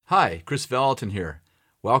Hi, Chris Valentin here.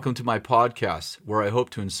 Welcome to my podcast, where I hope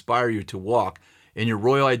to inspire you to walk in your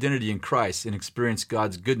royal identity in Christ and experience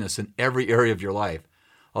God's goodness in every area of your life.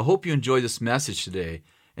 I hope you enjoy this message today,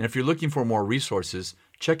 and if you're looking for more resources,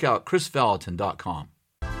 check out chrisvalentin.com.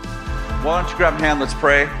 Why don't you grab a hand, let's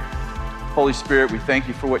pray. Holy Spirit, we thank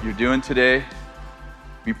you for what you're doing today.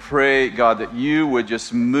 We pray, God, that you would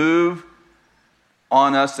just move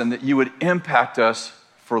on us and that you would impact us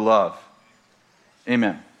for love.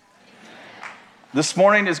 Amen. This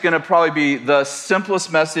morning is going to probably be the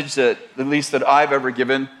simplest message that, at least that I've ever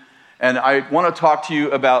given. And I want to talk to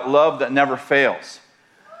you about love that never fails.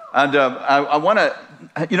 And I want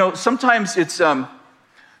to, sometimes it's,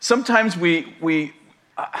 sometimes we,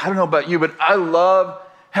 I don't know about you, but I love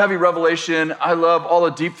heavy revelation. I love all the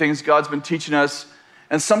deep things God's been teaching us.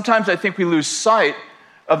 And sometimes I think we lose sight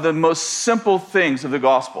of the most simple things of the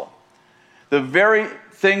gospel. The very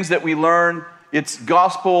things that we learn, it's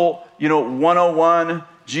gospel, 101,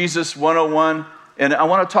 Jesus 101. And I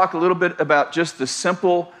want to talk a little bit about just the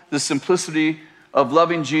simplicity of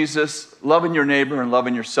loving Jesus, loving your neighbor, and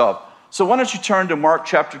loving yourself. So why don't you turn to Mark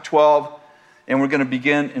chapter 12, and we're going to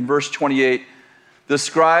begin in verse 28. The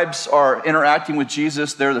scribes are interacting with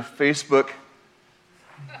Jesus. They're the Facebook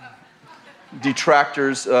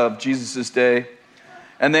detractors of Jesus' day.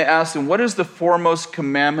 And they ask him, what is the foremost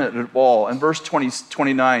commandment of all? In verse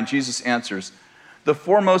 29, Jesus answers, the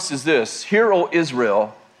foremost is this, hear, O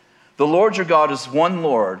Israel, the Lord your God is one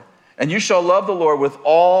Lord, and you shall love the Lord with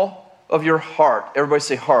all of your heart. Everybody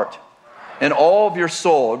say heart. And all of your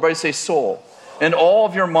soul. Everybody say soul. And all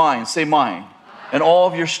of your mind. Say mind. And all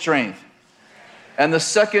of your strength. And the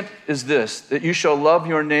second is this, that you shall love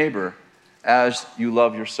your neighbor as you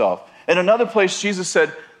love yourself. In another place, Jesus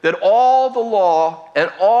said that all the law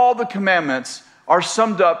and all the commandments are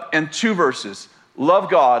summed up in two verses. Love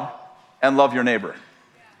God and love your neighbor.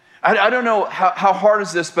 I don't know how hard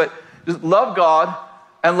is this, but just love God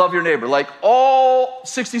and love your neighbor. Like all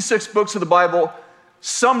 66 books of the Bible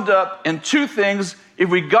summed up in two things.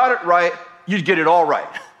 If we got it right, you'd get it all right.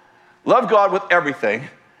 Love God with everything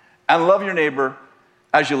and love your neighbor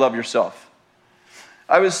as you love yourself.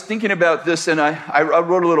 I was thinking about this, and I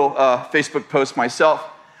wrote a little Facebook post myself.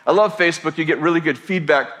 I love Facebook. You get really good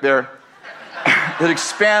feedback there that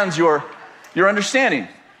expands your understanding.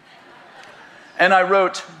 And I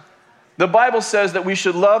wrote, the Bible says that we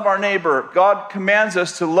should love our neighbor. God commands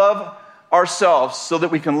us to love ourselves so that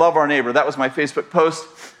we can love our neighbor. That was my Facebook post.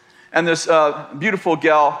 And this beautiful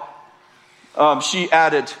gal, she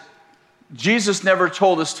added, Jesus never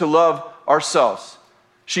told us to love ourselves.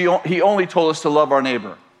 He only told us to love our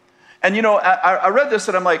neighbor. And I read this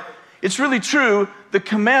and I'm like, it's really true. The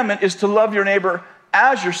commandment is to love your neighbor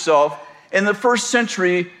as yourself. In the first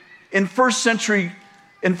century,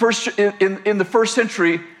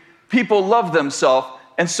 people loved themselves,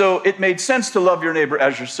 and so it made sense to love your neighbor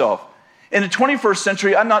as yourself. In the 21st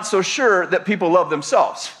century, I'm not so sure that people love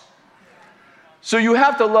themselves. So you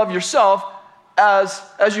have to love yourself as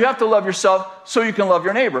you have to love yourself so you can love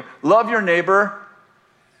your neighbor. Love your neighbor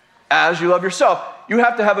as you love yourself. You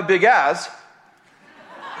have to have a big as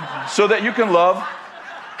so that you can love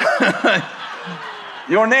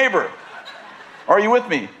your neighbor. Are you with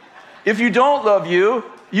me? If you don't love you,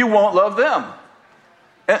 you won't love them.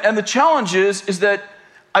 And the challenge is that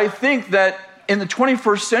I think that in the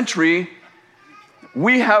 21st century,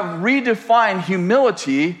 we have redefined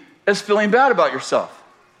humility as feeling bad about yourself.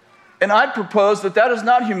 And I propose that is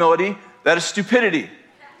not humility, that is stupidity.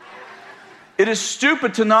 It is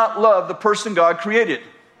stupid to not love the person God created.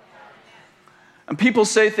 And people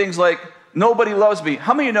say things like, nobody loves me.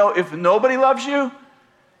 How many of you know if nobody loves you,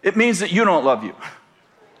 it means that you don't love you?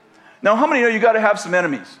 Now, how many know you got to have some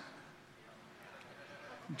enemies?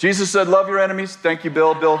 Jesus said, love your enemies. Thank you,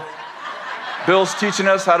 Bill. Bill's teaching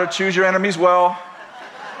us how to choose your enemies well.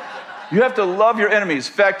 You have to love your enemies.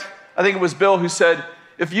 In fact, I think it was Bill who said,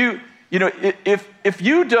 if you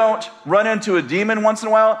don't run into a demon once in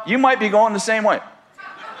a while, you might be going the same way.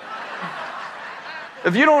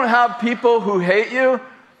 If you don't have people who hate you,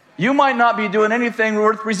 you might not be doing anything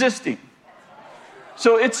worth resisting.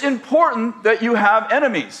 So it's important that you have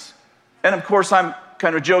enemies. And of course, I'm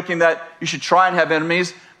kind of joking that you should try and have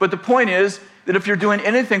enemies. But the point is that if you're doing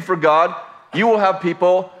anything for God, you will have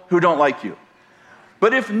people who don't like you.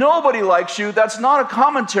 But if nobody likes you, that's not a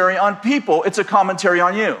commentary on people, it's a commentary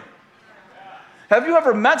on you. Have you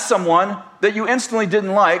ever met someone that you instantly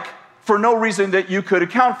didn't like for no reason that you could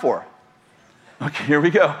account for? Okay, here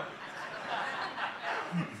we go.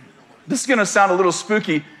 This is going to sound a little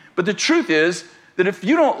spooky, but the truth is that if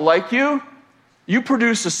you don't like you, you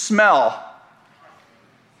produce a smell.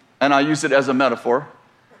 And I use it as a metaphor.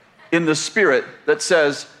 in the Spirit that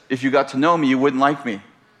says, if you got to know me, you wouldn't like me.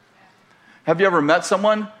 Have you ever met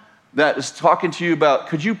someone that is talking to you about,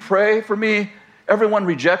 could you pray for me? Everyone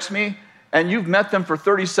rejects me. And you've met them for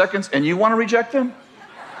 30 seconds and you want to reject them?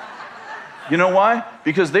 You know why?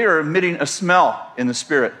 Because they are emitting a smell in the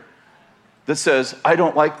Spirit that says, I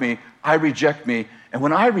don't like me, I reject me. And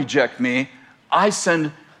when I reject me, I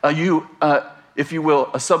send you, if you will,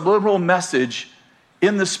 a subliminal message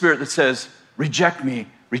in the Spirit that says, reject me,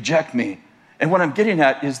 reject me. And what I'm getting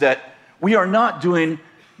at is that we are not doing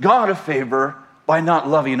God a favor by not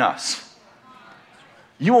loving us.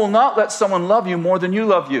 You will not let someone love you more than you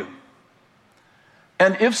love you.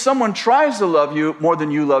 And if someone tries to love you more than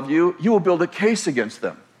you love you, you will build a case against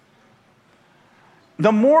them.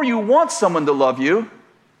 The more you want someone to love you,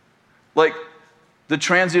 like the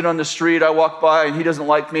transient on the street, I walk by and he doesn't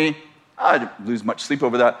like me, I didn't lose much sleep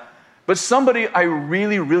over that. But somebody I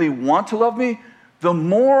really, really want to love me, the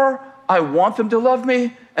more I want them to love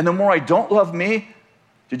me and the more I don't love me,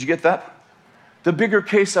 did you get that? The bigger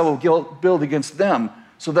case I will build against them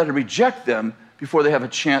so that I reject them before they have a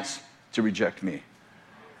chance to reject me.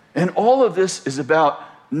 And all of this is about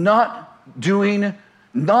not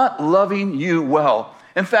loving you well.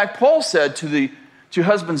 In fact, Paul said to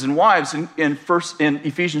husbands and wives in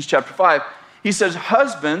Ephesians chapter 5, he says,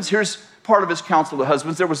 husbands, here's part of his counsel to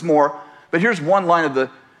husbands. There was more, but here's one line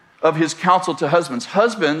of his counsel to husbands.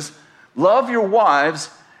 Husbands, love your wives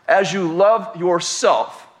as you love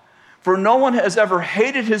yourself. For no one has ever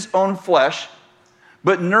hated his own flesh,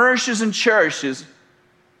 but nourishes and cherishes.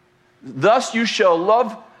 Thus you shall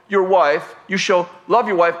love your wife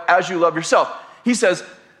as you love yourself. He says,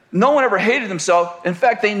 no one ever hated himself. In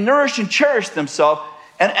fact, they nourished and cherished themselves.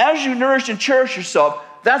 And as you nourish and cherish yourself,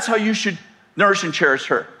 that's how you should nourish and cherish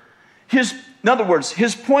her. In other words,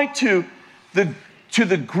 his point to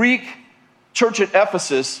the Greek church at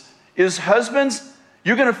Ephesus is, husbands,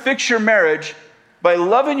 you're going to fix your marriage by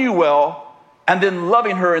loving you well and then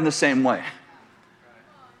loving her in the same way.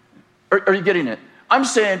 Are you getting it? I'm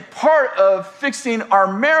saying part of fixing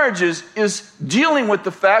our marriages is dealing with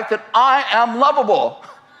the fact that I am lovable.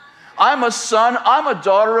 I'm a son, I'm a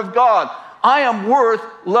daughter of God. I am worth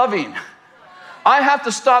loving. I have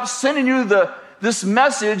to stop sending you this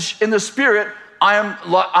message in the Spirit. I'm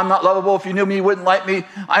not lovable. If you knew me, you wouldn't like me.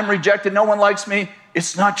 I'm rejected. No one likes me.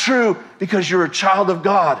 It's not true because you're a child of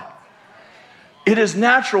God. It is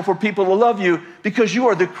natural for people to love you because you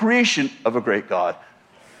are the creation of a great God.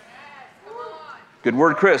 Good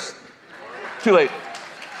word, Chris. Too late.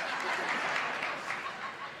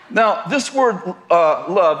 Now, this word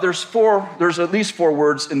love, there's at least 4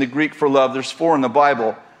 words in the Greek for love. There's 4 in the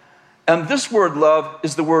Bible. And this word love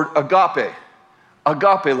is the word agape.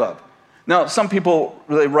 Agape love. Now, some people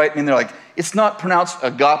really write me and they're like, it's not pronounced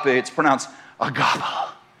agape, it's pronounced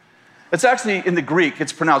agapa. It's actually, in the Greek,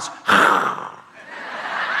 it's pronounced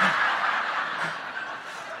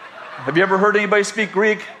Have you ever heard anybody speak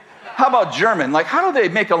Greek? How about German? Like, how do they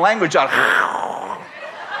make a language out of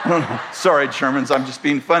I don't know. Sorry, Germans, I'm just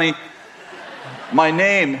being funny. My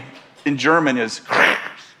name in German is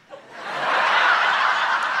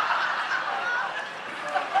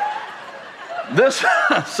this,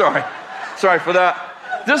 sorry for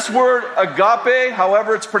that. This word agape,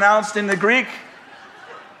 however it's pronounced in the Greek,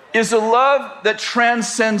 is a love that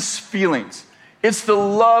transcends feelings. It's the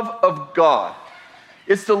love of God.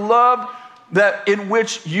 It's the love that in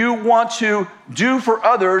which you want to do for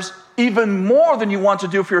others even more than you want to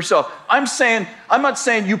do for yourself. I'm not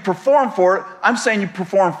saying you perform for it. I'm saying you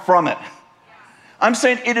perform from it. I'm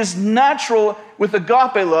saying it is natural with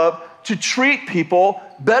agape love to treat people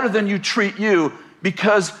better than you treat you,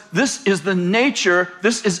 because this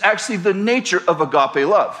is actually the nature of agape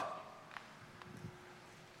love.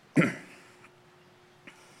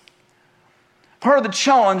 Part of the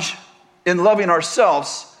challenge in loving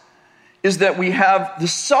ourselves is that we have the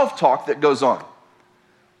self-talk that goes on.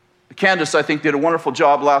 Candace, I think, did a wonderful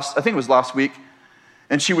job last week,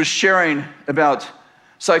 and she was sharing about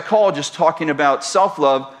psychologists talking about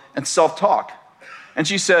self-love and self-talk. And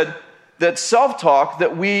she said that self-talk,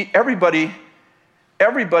 that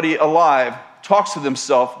everybody alive talks to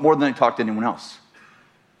themselves more than they talk to anyone else.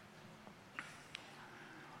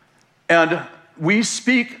 And we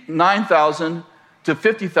speak 9,000 to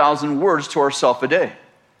 50,000 words to ourselves a day.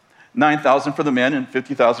 9,000 for the men and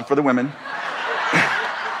 50,000 for the women.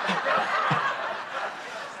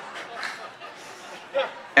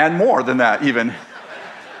 And more than that, even.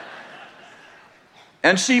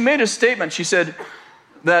 And she made a statement. She said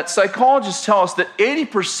that psychologists tell us that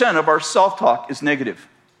 80% of our self-talk is negative.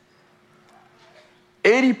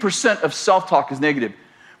 80% of self-talk is negative.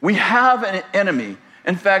 We have an enemy,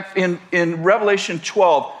 In fact, in Revelation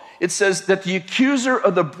 12, it says that the accuser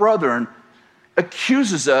of the brethren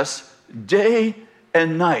accuses us day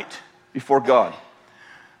and night before God.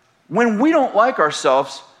 When we don't like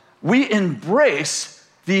ourselves, we embrace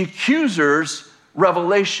the accuser's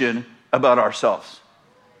revelation about ourselves.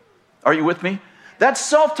 Are you with me? That's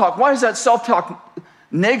self-talk. Why is that self-talk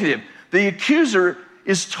negative? The accuser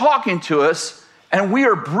is talking to us, and we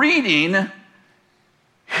are breathing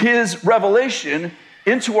his revelation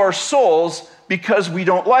into our souls because we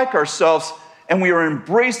don't like ourselves, and we are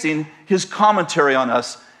embracing his commentary on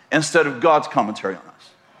us instead of God's commentary on us.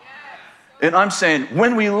 And I'm saying,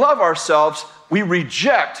 when we love ourselves, we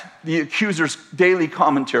reject the accuser's daily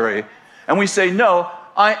commentary, and we say, no,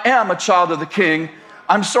 I am a child of the King.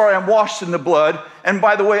 I'm sorry, I'm washed in the blood. And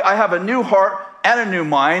by the way, I have a new heart and a new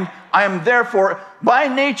mind. I am therefore, by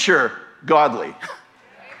nature, godly.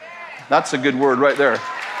 That's a good word right there.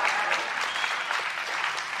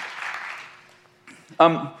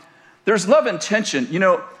 There's love and tension. You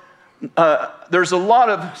know, there's a lot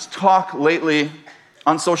of talk lately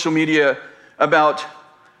on social media about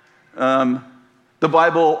the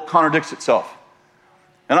Bible contradicts itself.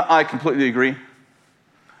 And I completely agree.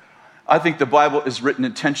 I think the Bible is written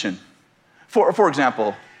in tension. For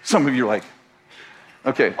example, some of you are like,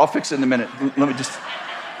 okay, I'll fix it in a minute. Let me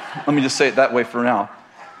just say it that way for now.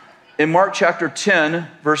 In Mark chapter 10,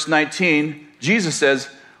 verse 19, Jesus says,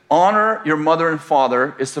 honor your mother and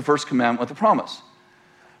father is the first commandment with a promise.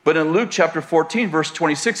 But in Luke chapter 14, verse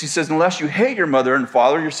 26, he says, unless you hate your mother and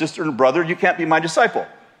father, your sister and brother, you can't be my disciple.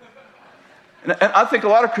 And I think a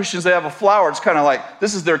lot of Christians, they have a flower. It's kind of like,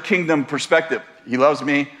 this is their kingdom perspective. He loves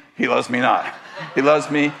me not. He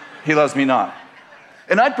loves me not.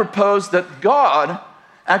 And I'd propose that God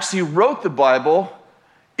actually wrote the Bible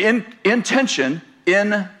in tension. He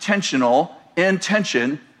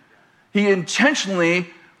intentionally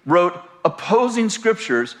wrote opposing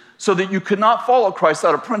scriptures so that you could not follow Christ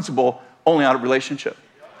out of principle, only out of relationship.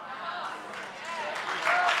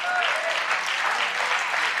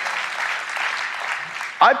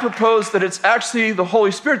 I propose that it's actually the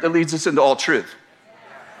Holy Spirit that leads us into all truth.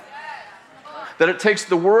 That it takes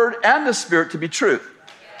the Word and the Spirit to be truth.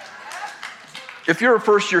 If you're a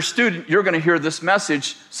first-year student, you're going to hear this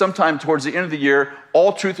message sometime towards the end of the year.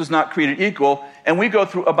 All truth is not created equal. And we go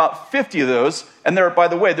through about 50 of those. And there, by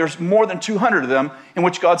the way, there's more than 200 of them in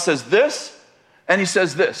which God says this and he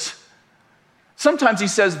says this. Sometimes he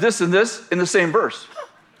says this and this in the same verse.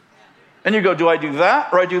 And you go, do I do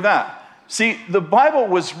that or I do that? See, the Bible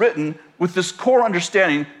was written with this core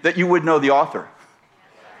understanding that you would know the author.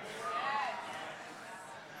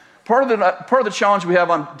 Part of the challenge we have,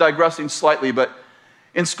 I'm digressing slightly, but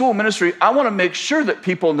in school ministry, I want to make sure that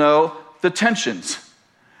people know the tensions.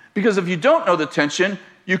 Because if you don't know the tension,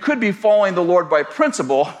 you could be following the Lord by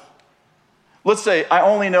principle. Let's say, I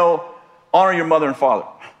only know honor your mother and father.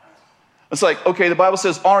 It's like, okay, the Bible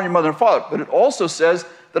says honor your mother and father, but it also says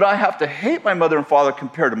that I have to hate my mother and father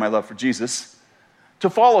compared to my love for Jesus to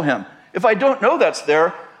follow him. If I don't know that's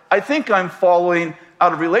there, I think I'm following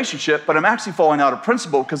out of relationship, but I'm actually falling out of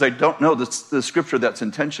principle because I don't know the scripture that's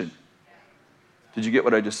in tension. Did you get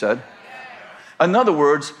what I just said? In other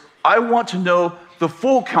words, I want to know the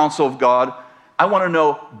full counsel of God. I want to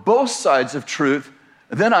know both sides of truth.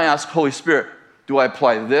 And then I ask Holy Spirit, do I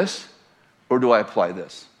apply this or do I apply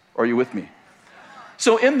this? Are you with me?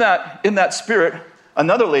 So in that spirit,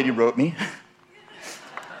 another lady wrote me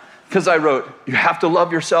because I wrote, you have to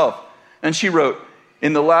love yourself. And she wrote,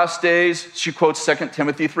 in the last days, she quotes 2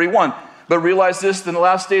 Timothy 3:1. But realize this, in the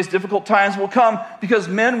last days, difficult times will come because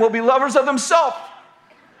men will be lovers of themselves.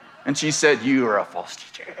 And she said, you are a false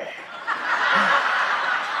teacher.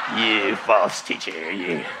 You false teacher,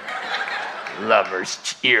 you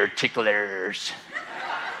lovers, ear ticklers.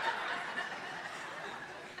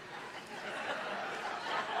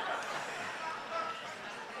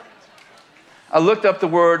 I looked up the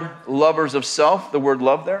word lovers of self, the word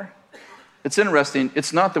love there. It's interesting.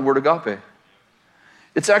 It's not the word agape.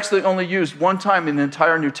 It's actually only used one time in the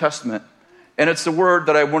entire New Testament, and it's the word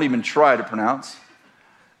that I won't even try to pronounce.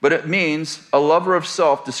 But it means a lover of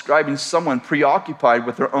self, describing someone preoccupied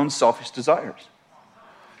with their own selfish desires.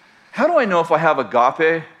 How do I know if I have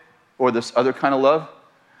agape or this other kind of love?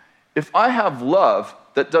 If I have love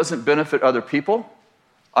that doesn't benefit other people,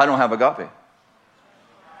 I don't have agape.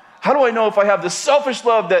 How do I know if I have the selfish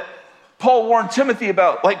love that Paul warned Timothy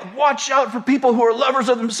about? Like, watch out for people who are lovers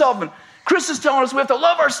of themselves. And Chris is telling us we have to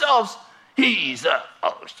love ourselves. He's a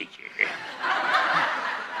false teacher.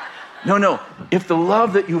 No. If the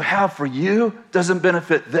love that you have for you doesn't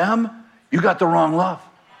benefit them, you got the wrong love.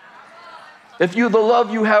 If the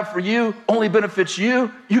love you have for you only benefits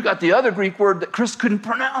you, you got the other Greek word that Chris couldn't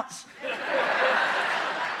pronounce.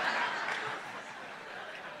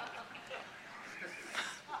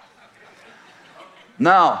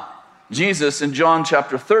 Now, Jesus in John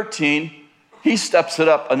chapter 13, he steps it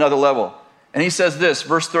up another level. And he says this,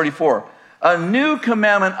 verse 34, a new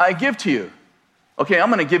commandment I give to you. Okay, I'm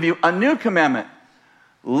going to give you a new commandment.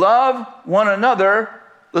 Love one another,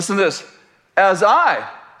 listen to this, as I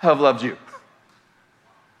have loved you.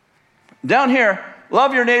 Down here,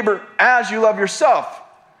 love your neighbor as you love yourself.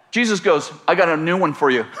 Jesus goes, I got a new one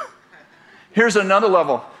for you. Here's another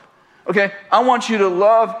level. Okay, I want you to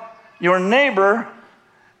love your neighbor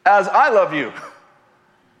as I love you.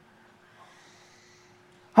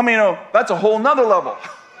 How many know that's a whole nother level?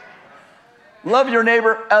 Love your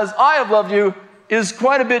neighbor as I have loved you is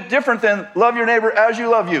quite a bit different than love your neighbor as you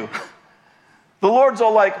love you. The Lord's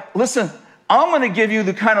all like, listen, I'm going to give you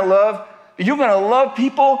the kind of love, you're going to love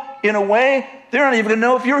people in a way they're not even going to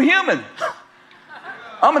know if you're human.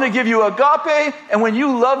 I'm going to give you agape, and when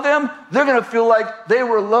you love them, they're going to feel like they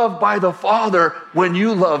were loved by the Father when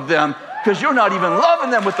you love them, because you're not even loving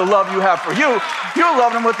them with the love you have for you. You're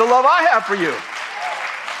loving them with the love I have for you.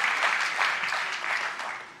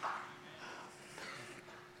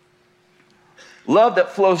 Love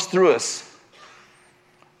that flows through us.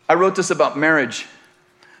 I wrote this about marriage.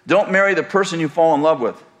 Don't marry the person you fall in love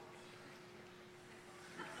with.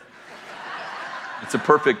 It's a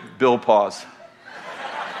perfect Bill pause.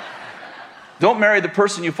 Don't marry the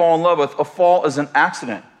person you fall in love with. A fall is an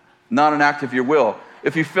accident, not an act of your will.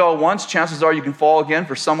 If you fell once, chances are you can fall again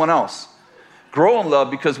for someone else. Grow in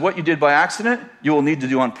love, because what you did by accident, you will need to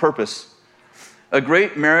do on purpose. A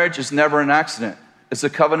great marriage is never an accident. It's a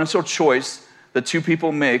covenantal choice that two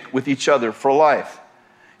people make with each other for life.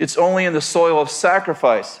 It's only in the soil of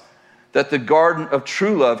sacrifice that the garden of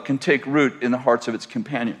true love can take root in the hearts of its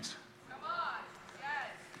companions.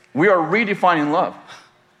 We are redefining love.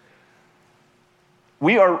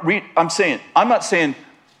 I'm not saying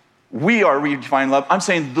we are redefining love. I'm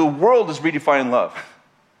saying the world is redefining love.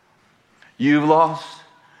 You've lost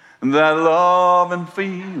that love and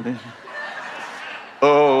feeling.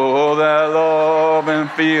 Oh, that love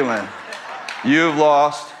and feeling. You've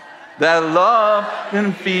lost that love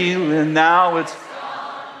and feeling. Now it's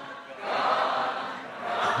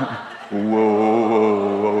whoa,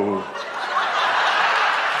 whoa, whoa.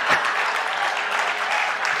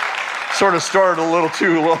 Sort of started a little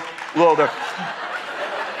too low there.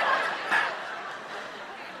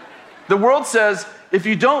 The world says, if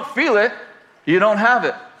you don't feel it, you don't have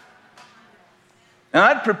it. And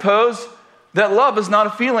I'd propose that love is not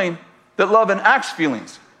a feeling, that love enacts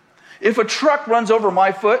feelings. If a truck runs over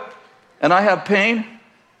my foot and I have pain,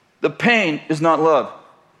 the pain is not love.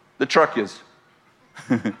 The truck is.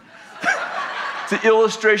 It's an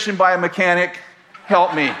illustration by a mechanic.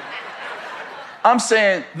 Help me. I'm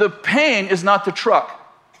saying the pain is not the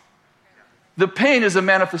truck. The pain is a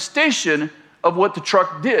manifestation of what the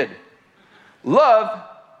truck did. Love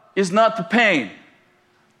is not the pain.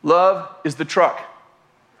 Love is the truck.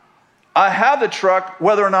 I have the truck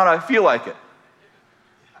whether or not I feel like it.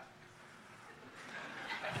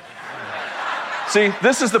 See,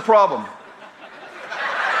 this is the problem.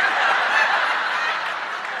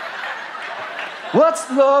 What's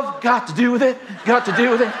love got to do with it? Got to do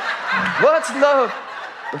with it? What's love?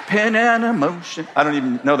 The pen and emotion. I don't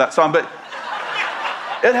even know that song, but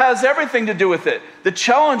it has everything to do with it. The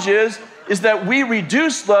challenge is that we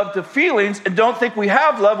reduce love to feelings and don't think we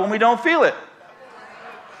have love when we don't feel it.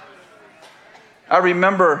 I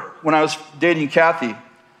remember when I was dating Kathy. In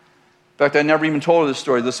fact, I never even told her this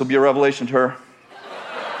story. This will be a revelation to her.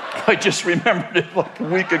 I just remembered it like a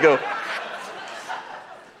week ago.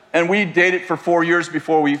 And we dated for 4 years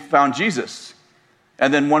before we found Jesus.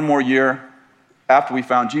 And then one more year after we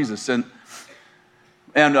found Jesus. And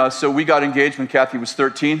so we got engaged when Kathy was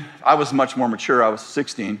 13. I was much more mature. I was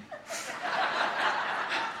 16.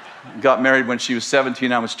 Got married when she was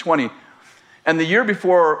 17. I was 20. And the year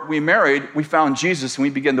before we married, we found Jesus and we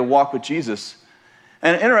began to walk with Jesus.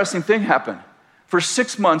 And an interesting thing happened. For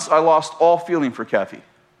 6 months, I lost all feeling for Kathy.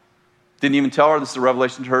 Didn't even tell her. This is a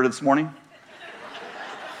revelation to her this morning.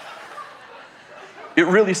 It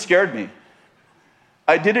really scared me.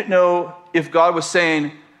 I didn't know if God was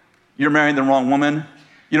saying, you're marrying the wrong woman.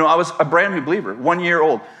 You know, I was a brand new believer, 1 year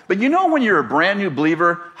old. But you know when you're a brand new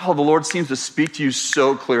believer, how the Lord seems to speak to you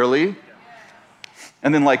so clearly?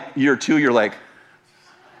 And then like year 2, you're like,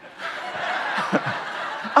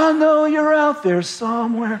 I know you're out there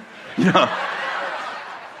somewhere. You know,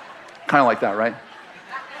 kind of like that, right?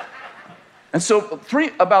 And so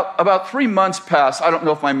about 3 months passed. I don't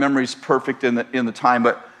know if my memory's perfect in the time,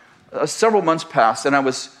 but several months passed, and I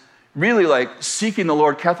was really like seeking the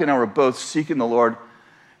Lord. Kathy and I were both seeking the Lord.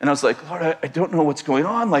 And I was like, Lord, I don't know what's going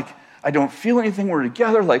on. Like, I don't feel anything. We're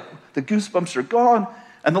together. Like, the goosebumps are gone.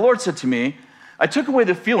 And the Lord said to me, I took away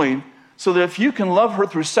the feeling so that if you can love her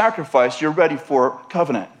through sacrifice, you're ready for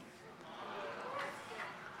covenant.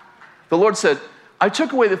 The Lord said, I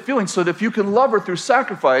took away the feeling so that if you can love her through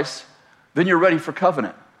sacrifice, then you're ready for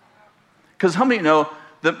covenant. Because how many know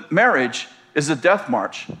that marriage is a death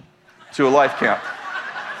march to a life camp?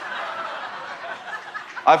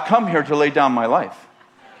 I've come here to lay down my life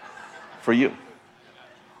for you.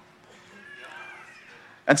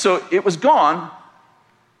 And so it was gone.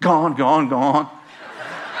 And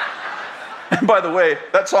by the way,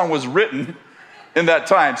 that song was written in that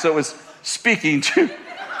time, so it was speaking to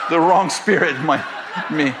the wrong spirit in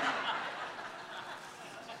me.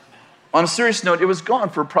 On a serious note, it was gone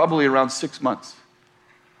for probably around 6 months.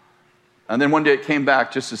 And then one day it came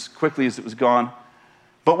back just as quickly as it was gone.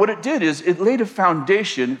 But what it did is it laid a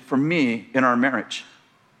foundation for me in our marriage.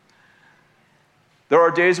 There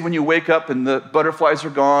are days when you wake up and the butterflies are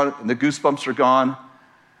gone and the goosebumps are gone.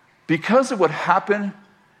 Because of what happened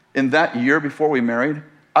in that year before we married,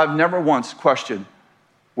 I've never once questioned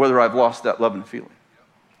whether I've lost that love and feeling.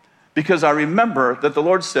 Because I remember that the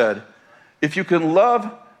Lord said, if you can love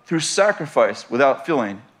through sacrifice without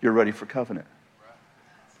feeling, you're ready for covenant.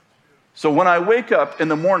 So when I wake up in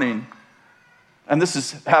the morning, and this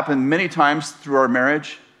has happened many times through our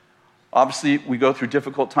marriage, obviously we go through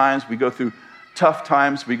difficult times, we go through tough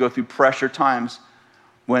times, we go through pressure times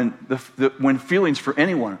when feelings for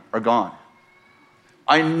anyone are gone.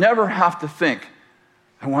 I never have to think,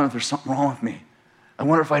 I wonder if there's something wrong with me. I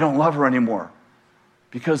wonder if I don't love her anymore.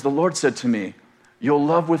 Because the Lord said to me, you'll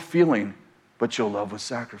love with feeling, but you'll love with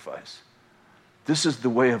sacrifice. This is the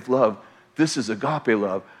way of love. This is agape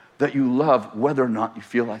love, that you love whether or not you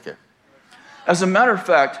feel like it. As a matter of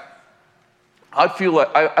fact, I feel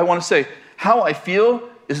like, I want to say, how I feel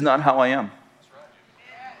is not how I am.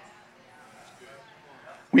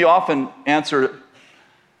 We often answer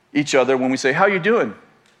each other when we say, how you doing?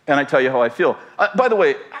 And I tell you how I feel. By the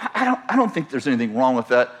way, I don't think there's anything wrong with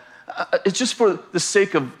that. It's just for the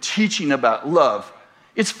sake of teaching about love.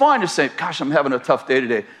 It's fine to say, gosh, I'm having a tough day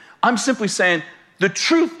today. I'm simply saying the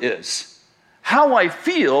truth is, how I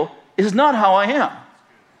feel is not how I am.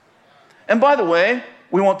 And by the way,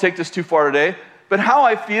 we won't take this too far today, but how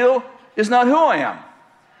I feel is not who I am.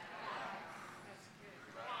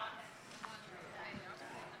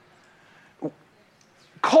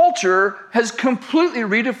 Culture has completely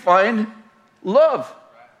redefined love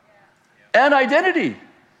and identity.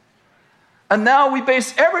 And now we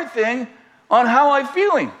base everything on how I'm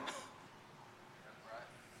feeling.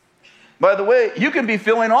 By the way, you can be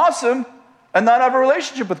feeling awesome and not have a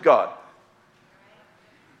relationship with God.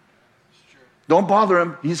 Don't bother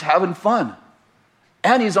him. He's having fun.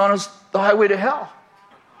 And he's on the highway to hell.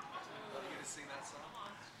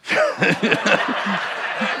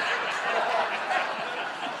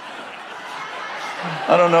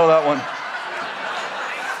 I don't know that one.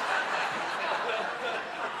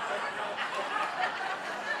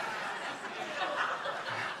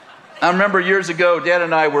 I remember years ago, Dan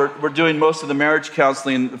and I were doing most of the marriage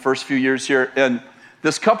counseling the first few years here, and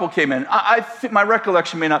this couple came in. I think my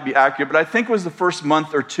recollection may not be accurate, but I think it was the first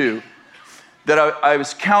month or two that I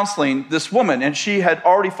was counseling this woman, and she had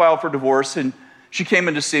already filed for divorce, and she came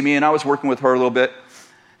in to see me, and I was working with her a little bit.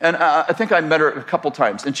 And I think I met her a couple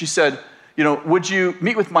times, and she said, would you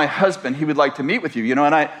meet with my husband? He would like to meet with you,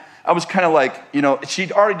 and I was kind of like,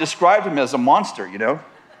 she'd already described him as a monster,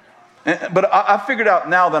 But I figured out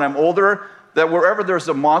now that I'm older that wherever there's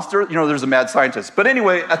a monster, there's a mad scientist. But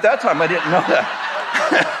anyway, at that time, I didn't know that.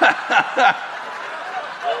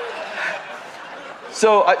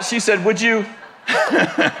 So she said, would you?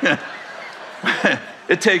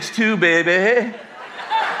 It takes two, baby.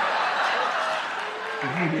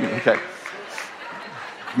 Okay.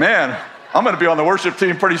 Man, I'm going to be on the worship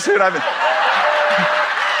team pretty soon.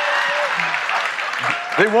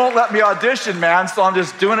 They won't let me audition, man, so I'm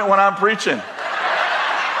just doing it when I'm preaching.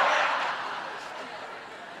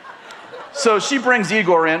 So she brings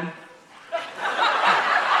Igor in.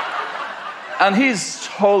 And he's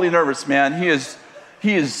totally nervous, man. He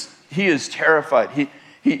is terrified.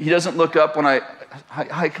 He doesn't look up when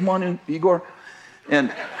hi, come on in, Igor.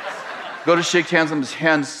 And go to shake hands, and his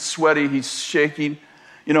hands sweaty, he's shaking.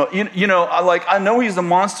 I know he's a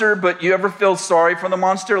monster, but you ever feel sorry for the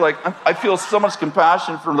monster? Like, I feel so much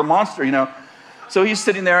compassion for the monster, So he's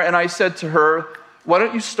sitting there, and I said to her, why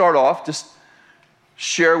don't you start off, just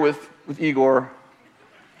share with with Igor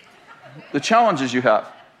the challenges you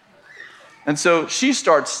have. And so she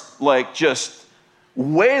starts like just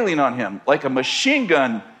wailing on him like a machine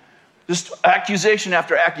gun, just accusation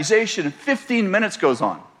after accusation, and 15 minutes goes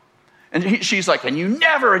on. And she's like, and you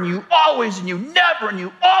never, and you always, and you never, and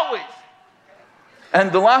you always.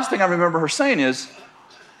 And the last thing I remember her saying is,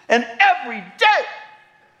 and every day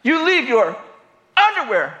you leave your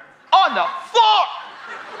underwear on the floor.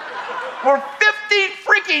 For 15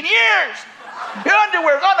 freaking years, your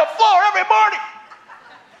underwear's on the floor every morning.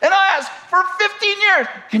 And I ask, for 15 years,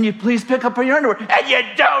 can you please pick up your underwear? And you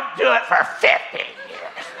don't do it for 15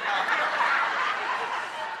 years.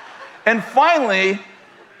 And finally,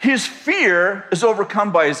 his fear is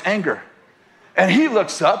overcome by his anger. And he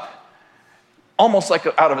looks up, almost like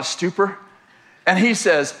out of a stupor, and he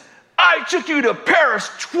says, I took you to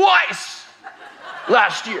Paris twice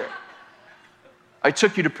last year. I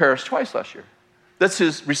took you to Paris twice last year. That's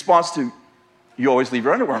his response to, you always leave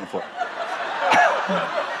your underwear on the floor.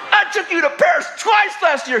 I took you to Paris twice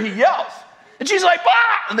last year, he yells. And she's like,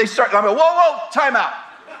 ah! And they start, I'm like, whoa, time out.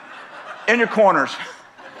 In your corners.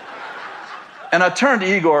 And I turn to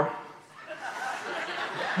Igor,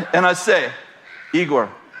 and I say, Igor,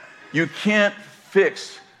 you can't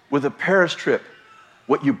fix with a Paris trip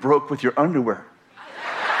what you broke with your underwear.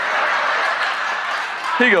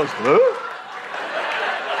 He goes, huh?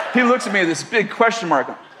 He looks at me with this big question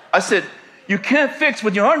mark. I said, you can't fix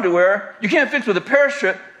with your underwear, you can't fix with a Paris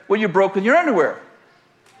trip what you broke with your underwear.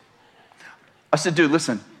 I said, dude,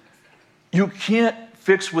 listen, you can't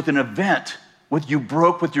fix with an event what you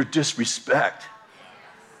broke with your disrespect.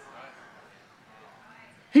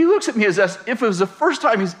 He looks at me as if it was the first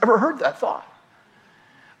time he's ever heard that thought.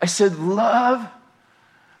 I said,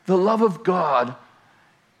 the love of God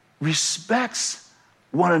respects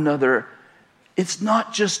one another. It's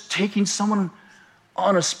not just taking someone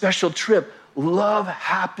on a special trip. Love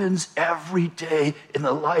happens every day in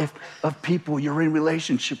the life of people you're in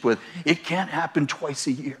relationship with. It can't happen twice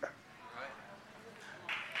a year.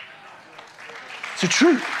 It's the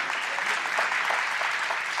truth.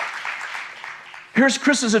 Here's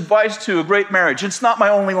Chris's advice to a great marriage. It's not my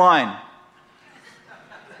only line.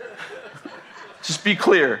 Just be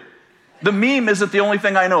clear. The meme isn't the only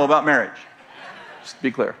thing I know about marriage. Just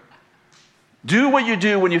be clear. Do what you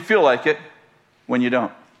do when you feel like it, when you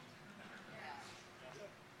don't.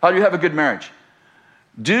 How do you have a good marriage?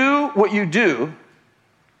 Do what you do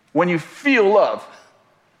when you feel love,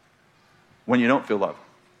 when you don't feel love.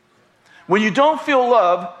 When you don't feel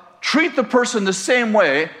love, treat the person the same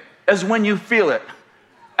way as when you feel it.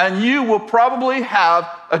 And you will probably have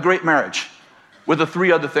a great marriage with the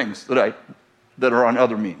three other things that are on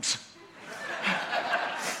other memes.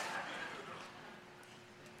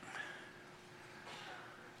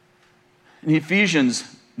 In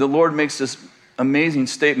Ephesians, the Lord makes this amazing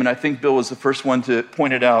statement. I think Bill was the first one to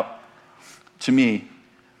point it out to me.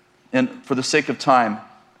 And for the sake of time,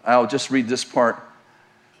 I'll just read this part.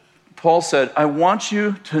 Paul said, I want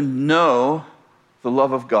you to know the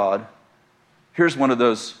love of God. Here's one of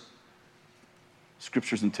those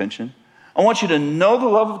scriptures in tension. I want you to know the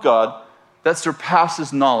love of God that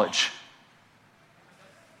surpasses knowledge.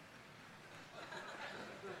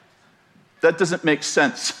 That doesn't make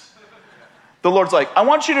sense. The Lord's like, I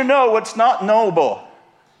want you to know what's not knowable.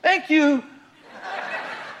 Thank you.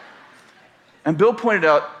 And Bill pointed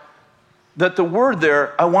out that the word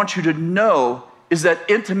there, I want you to know, is that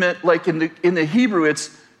intimate, like in the Hebrew,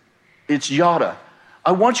 it's yada.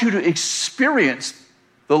 I want you to experience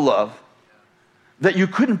the love that you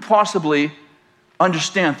couldn't possibly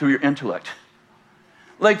understand through your intellect.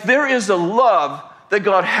 Like there is a love that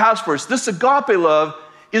God has for us. This agape love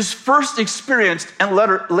is first experienced and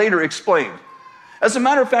later explained. As a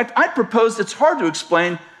matter of fact, I propose it's hard to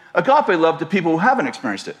explain agape love to people who haven't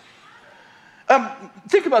experienced it.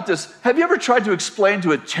 Think about this. Have you ever tried to explain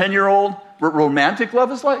to a 10-year-old what romantic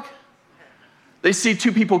love is like? They see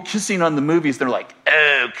two people kissing on the movies. They're like,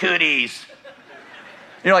 oh, cooties.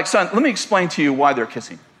 And you're like, son, let me explain to you why they're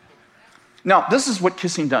kissing. Now, this is what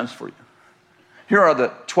kissing does for you. Here are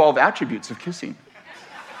the 12 attributes of kissing.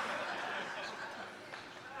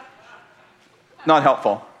 Not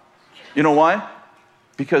helpful. You know why?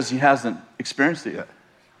 Because he hasn't experienced it yet.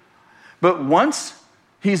 But once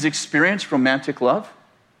he's experienced romantic love,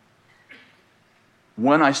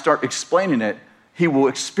 when I start explaining it, he will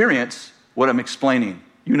experience what I'm explaining.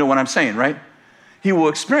 You know what I'm saying, right? He will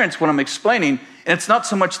experience what I'm explaining, and it's not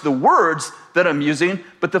so much the words that I'm using,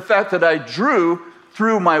 but the fact that I drew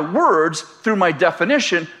through my words, through my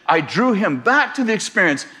definition, I drew him back to the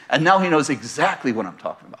experience, and now he knows exactly what I'm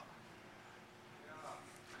talking about.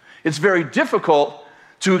 It's very difficult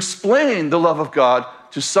to explain the love of God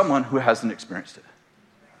to someone who hasn't experienced it.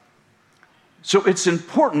 So it's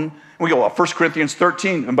important. We go, well, 1 Corinthians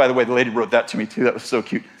 13. And by the way, the lady wrote that to me too. That was so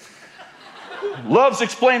cute. Love's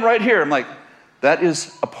explained right here. I'm like, that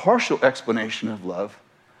is a partial explanation of love.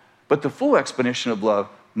 But the full explanation of love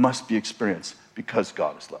must be experienced because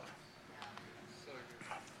God is love.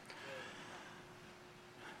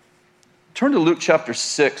 Turn to Luke chapter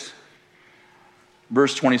 6,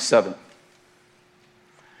 verse 27.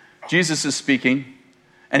 Jesus is speaking,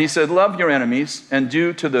 and he said, love your enemies and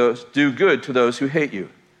do good to those who hate you.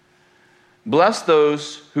 Bless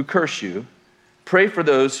those who curse you. Pray for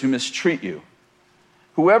those who mistreat you.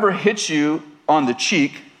 Whoever hits you on the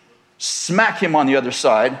cheek, smack him on the other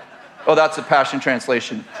side. Oh, that's a Passion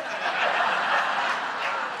Translation.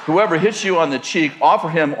 Whoever hits you on the cheek, offer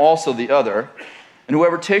him also the other. And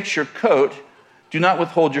whoever takes your coat, do not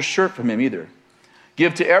withhold your shirt from him either.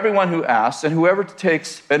 Give to everyone who asks, and whoever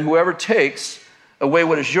takes away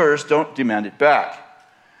what is yours, don't demand it back.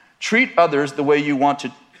 Treat others the way you want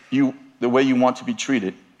to be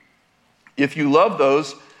treated. If you love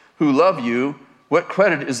those who love you, what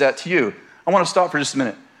credit is that to you? I want to stop for just a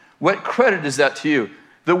minute. What credit is that to you?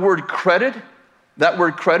 The word credit, that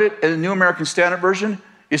word credit in the New American Standard Version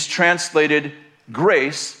is translated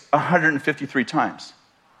grace 153 times.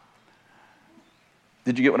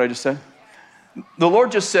 Did you get what I just said? The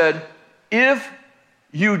Lord just said, if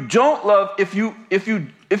you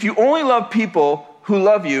only love people who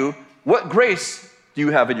love you, what grace do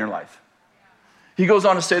you have in your life? He goes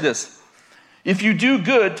on to say this. If you do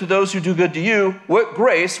good to those who do good to you, what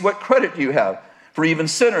grace, what credit do you have? For even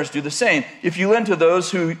sinners do the same. If you lend to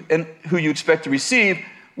those who you expect to receive,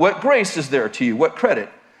 what grace is there to you? What credit?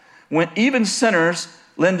 When even sinners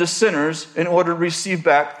lend to sinners in order to receive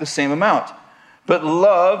back the same amount. But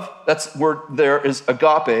love, that's word there is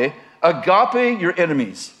agape. Agape your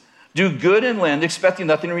enemies. Do good and lend, expecting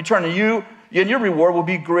nothing in return. And your reward will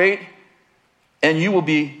be great, and you will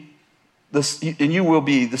be the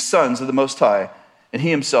sons of the Most High, and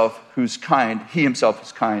He Himself is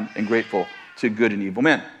kind and grateful to good and evil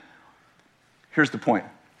men. Here's the point.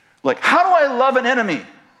 Like, how do I love an enemy?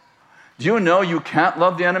 Do you know you can't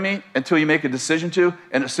love the enemy until you make a decision to,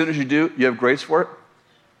 and as soon as you do, you have grace for it?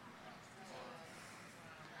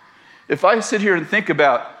 If I sit here and think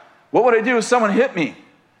about, what would I do if someone hit me?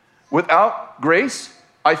 Without grace,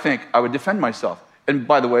 I think I would defend myself. And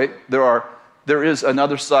by the way, there is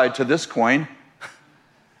another side to this coin.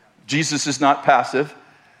 Jesus is not passive.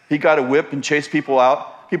 He got a whip and chased people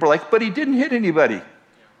out. People are like, but he didn't hit anybody.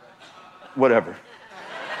 Whatever.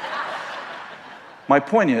 My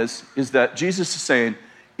point is that Jesus is saying,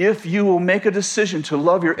 if you will make a decision to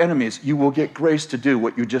love your enemies, you will get grace to do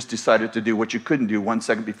what you just decided to do, what you couldn't do 1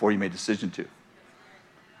 second before you made a decision to.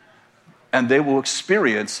 And they will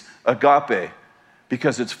experience agape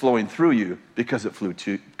because it's flowing through you, because it flowed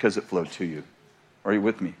to you. Are you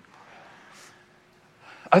with me?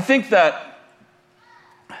 I think that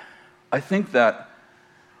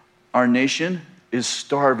our nation is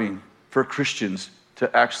starving for Christians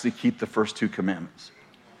to actually keep the first 2 commandments.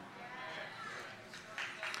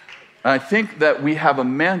 And I think that we have a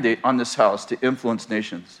mandate on this house to influence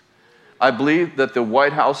nations. I believe that the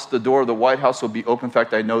White House, the door of the White House will be open. In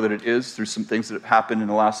fact, I know that it is through some things that have happened in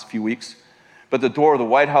the last few weeks. But the door of the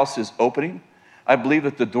White House is opening. I believe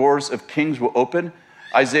that the doors of kings will open.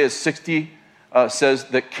 Isaiah 60 says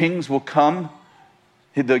that kings will come.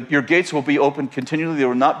 Your gates will be open continually. They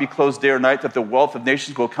will not be closed day or night, that the wealth of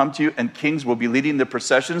nations will come to you, and kings will be leading the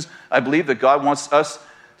processions. I believe that God wants us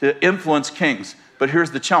to influence kings. But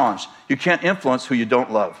here's the challenge. You can't influence who you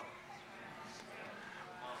don't love.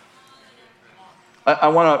 I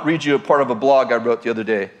want to read you a part of a blog I wrote the other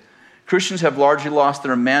day. Christians have largely lost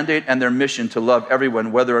their mandate and their mission to love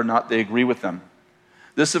everyone, whether or not they agree with them.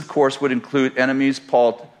 This, of course, would include enemies,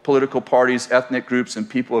 political parties, ethnic groups, and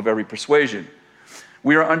people of every persuasion.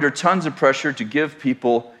 We are under tons of pressure to give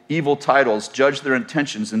people evil titles, judge their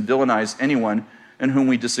intentions, and villainize anyone in whom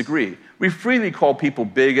we disagree. We freely call people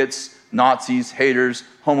bigots, Nazis, haters,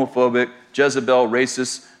 homophobic, Jezebel,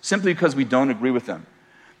 racists, simply because we don't agree with them.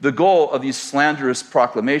 The goal of these slanderous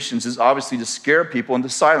proclamations is obviously to scare people into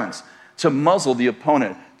silence, to muzzle the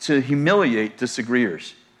opponent, to humiliate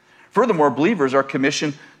disagreeers. Furthermore, believers are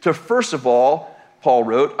commissioned to, first of all, Paul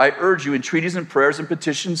wrote, I urge you, entreaties and prayers and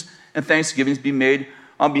petitions and thanksgivings be made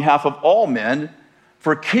on behalf of all men,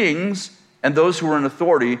 for kings and those who are in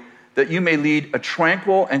authority, that you may lead a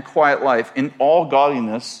tranquil and quiet life in all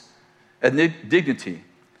godliness and dignity.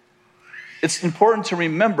 It's important to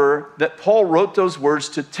remember that Paul wrote those words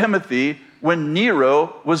to Timothy when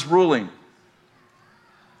Nero was ruling.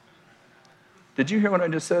 Did you hear what I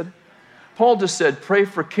just said? Paul just said, pray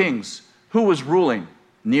for kings. Who was ruling?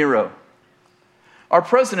 Nero. Our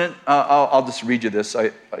president, I'll just read you this.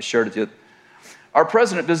 I shared it with you. Our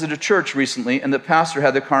president visited a church recently, and the pastor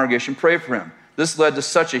had the congregation pray for him. This led to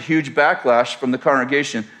such a huge backlash from the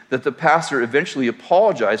congregation that the pastor eventually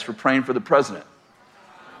apologized for praying for the president.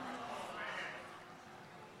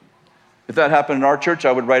 If that happened in our church,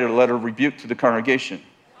 I would write a letter of rebuke to the congregation.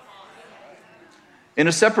 In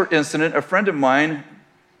a separate incident, a friend of mine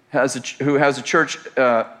who has a church,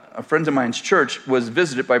 a friend of mine's church was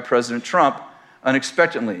visited by President Trump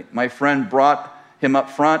unexpectedly. My friend brought him up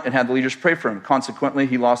front and had the leaders pray for him. Consequently,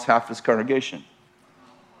 he lost half his congregation.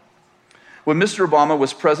 When Mr. Obama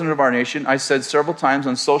was president of our nation, I said several times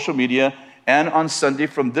on social media and on Sunday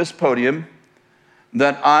from this podium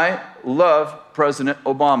that I love President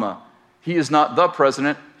Obama. He is not the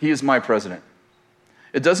president, he is my president.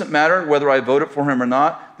 It doesn't matter whether I voted for him or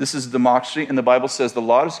not. This is democracy, and the Bible says the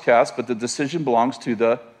lot is cast, but the decision belongs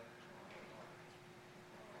to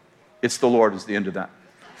it's the Lord is the end of that.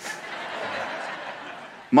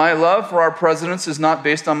 My love for our presidents is not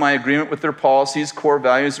based on my agreement with their policies, core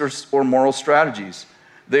values, or moral strategies.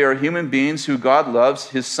 They are human beings who God loves,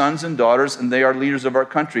 his sons and daughters, and they are leaders of our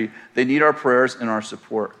country. They need our prayers and our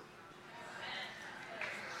support.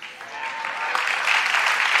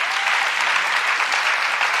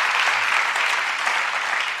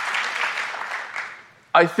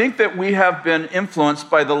 I think that we have been influenced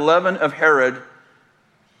by the leaven of Herod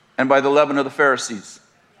and by the leaven of the Pharisees.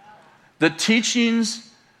 The teachings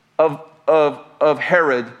of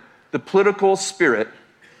Herod, the political spirit,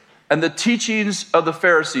 and the teachings of the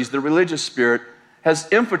Pharisees, the religious spirit, has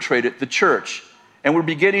infiltrated the church. And we're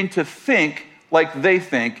beginning to think like they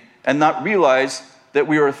think and not realize that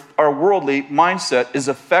our worldly mindset is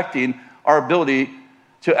affecting our ability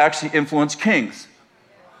to actually influence kings.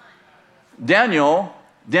 Daniel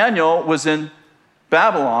was in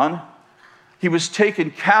Babylon. He was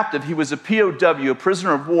taken captive. He was a POW, a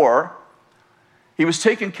prisoner of war. He was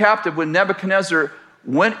taken captive when Nebuchadnezzar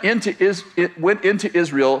went into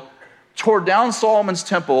Israel, tore down Solomon's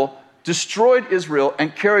temple, destroyed Israel,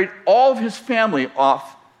 and carried all of his family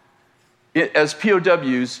off as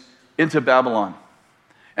POWs into Babylon.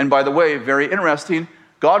 And by the way, very interesting,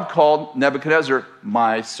 God called Nebuchadnezzar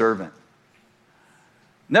my servant.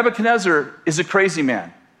 Nebuchadnezzar is a crazy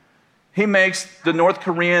man. He makes the North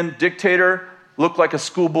Korean dictator look like a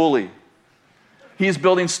school bully. He's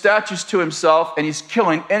building statues to himself, and he's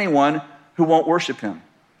killing anyone who won't worship him.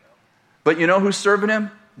 But you know who's serving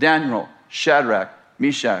him? Daniel, Shadrach,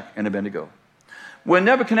 Meshach, and Abednego. When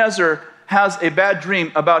Nebuchadnezzar has a bad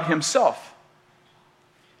dream about himself,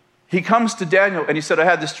 he comes to Daniel and he said, I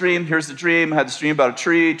had this dream, here's the dream. I had this dream about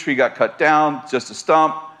a tree got cut down, just a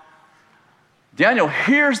stump. Daniel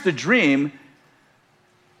hears the dream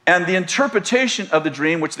and the interpretation of the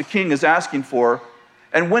dream, which the king is asking for.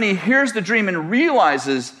 And when he hears the dream and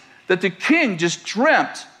realizes that the king just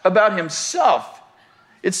dreamt about himself,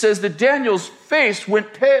 it says that Daniel's face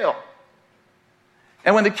went pale.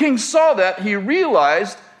 And when the king saw that, he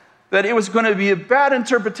realized that it was going to be a bad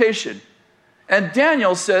interpretation. And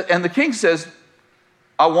the king says,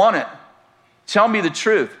 I want it. Tell me the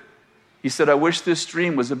truth. He said, I wish this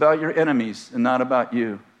dream was about your enemies and not about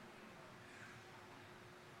you.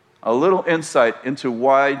 A little insight into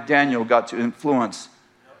why Daniel got to influence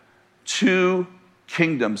two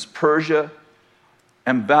kingdoms, Persia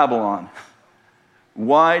and Babylon.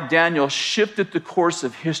 Why Daniel shifted the course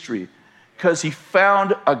of history. Because he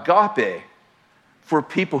found agape for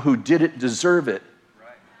people who didn't deserve it.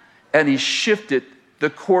 And he shifted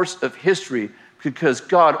the course of history because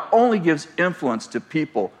God only gives influence to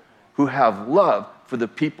people who have love for the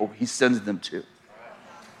people he sends them to.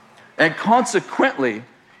 And consequently,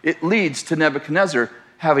 it leads to Nebuchadnezzar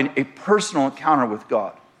having a personal encounter with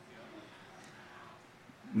God.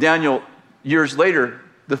 Daniel, years later,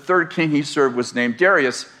 the third king he served was named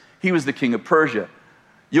Darius. He was the king of Persia.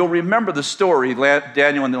 You'll remember the story,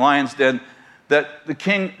 Daniel in the lion's den, that the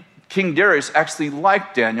King Darius actually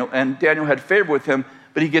liked Daniel, and Daniel had favor with him,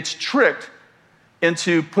 but he gets tricked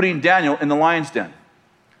into putting Daniel in the lion's den.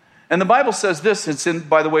 And the Bible says this, it's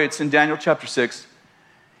in Daniel chapter 6.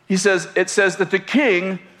 It says that the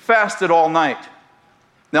king fasted all night.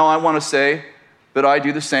 Now I want to say that I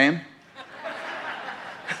do the same.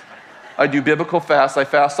 I do biblical fast. I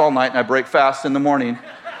fast all night and I break fast in the morning.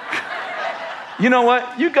 You know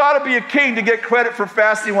what? You got to be a king to get credit for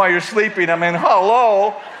fasting while you're sleeping. I mean,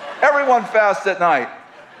 hello. Everyone fasts at night.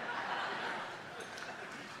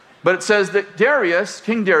 But it says that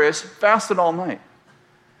King Darius, fasted all night.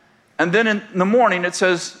 And then in the morning it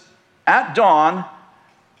says, at dawn,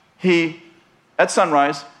 he at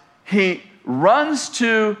sunrise, he runs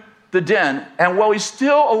to the den, and while he's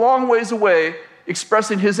still a long ways away,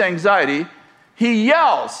 expressing his anxiety, he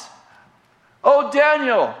yells, "Oh,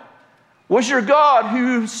 Daniel, was your God who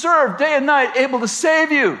you served day and night able to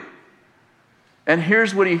save you?" And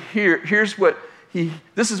this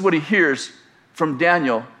is what he hears from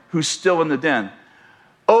Daniel, who's still in the den.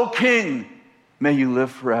 "O king, may you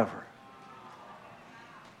live forever."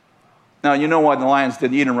 Now, you know why the lions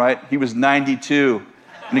didn't eat him, right? He was 92,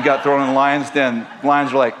 and he got thrown in the lion's den. The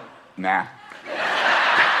lions were like, nah.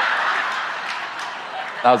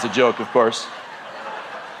 That was a joke, of course.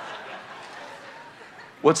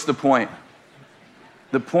 What's the point?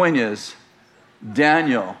 The point is,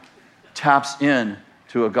 Daniel taps in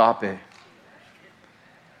to agape.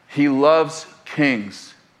 He loves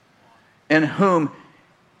kings in whom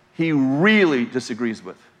he really disagrees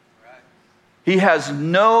with. He has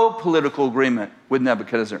no political agreement with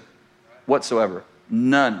Nebuchadnezzar whatsoever.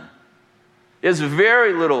 None. He has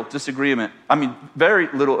very little agreement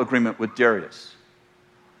with Darius.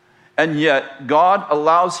 And yet, God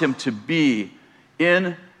allows him to be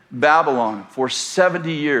in Babylon for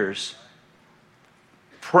 70 years,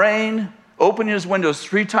 praying, opening his windows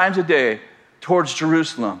 3 times a day towards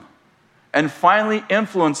Jerusalem, and finally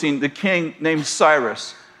influencing the king named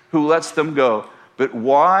Cyrus, who lets them go. But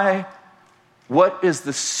why? What is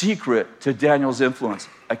the secret to Daniel's influence?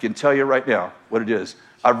 I can tell you right now what it is.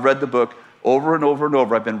 I've read the book over and over and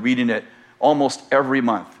over. I've been reading it almost every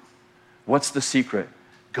month. What's the secret?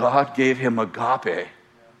 God gave him agape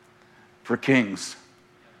for kings.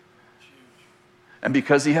 And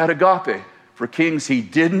because he had agape for kings he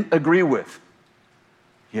didn't agree with,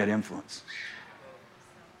 he had influence.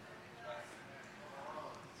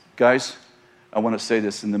 Guys, I want to say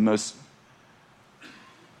this in the most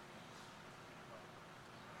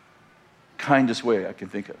kindest way I can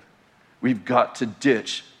think of. We've got to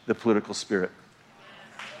ditch the political spirit.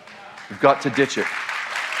 We've got to ditch it.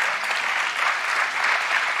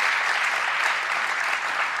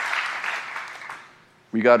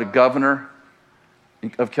 We got a governor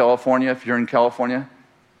of California. If you're in California,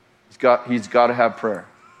 he's got to have prayer.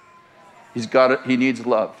 He needs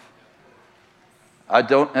love. I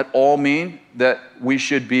don't at all mean that we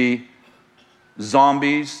should be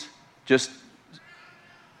zombies, just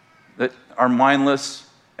that are mindless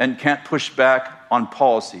and can't push back on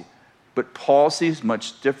policy. But policy is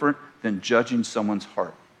much different than judging someone's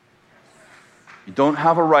heart. You don't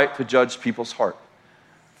have a right to judge people's heart.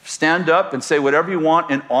 Stand up and say whatever you want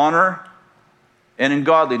in honor and in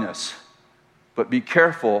godliness. But be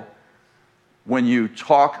careful when you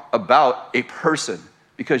talk about a person,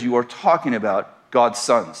 because you are talking about God's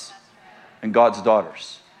sons and God's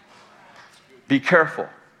daughters. Be careful,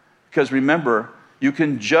 because remember, you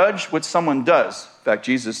can judge what someone does. In fact,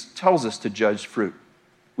 Jesus tells us to judge fruit.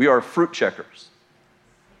 We are fruit checkers.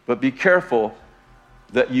 But be careful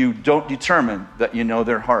that you don't determine that you know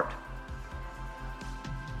their heart.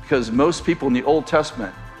 Because most people in the Old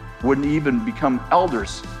Testament wouldn't even become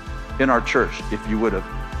elders in our church if you would have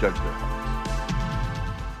judged their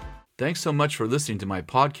hearts. Thanks so much for listening to my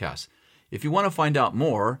podcast. If you want to find out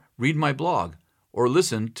more, read my blog or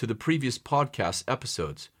listen to the previous podcast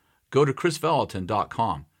episodes. Go to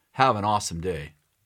chrisvallotton.com. Have an awesome day.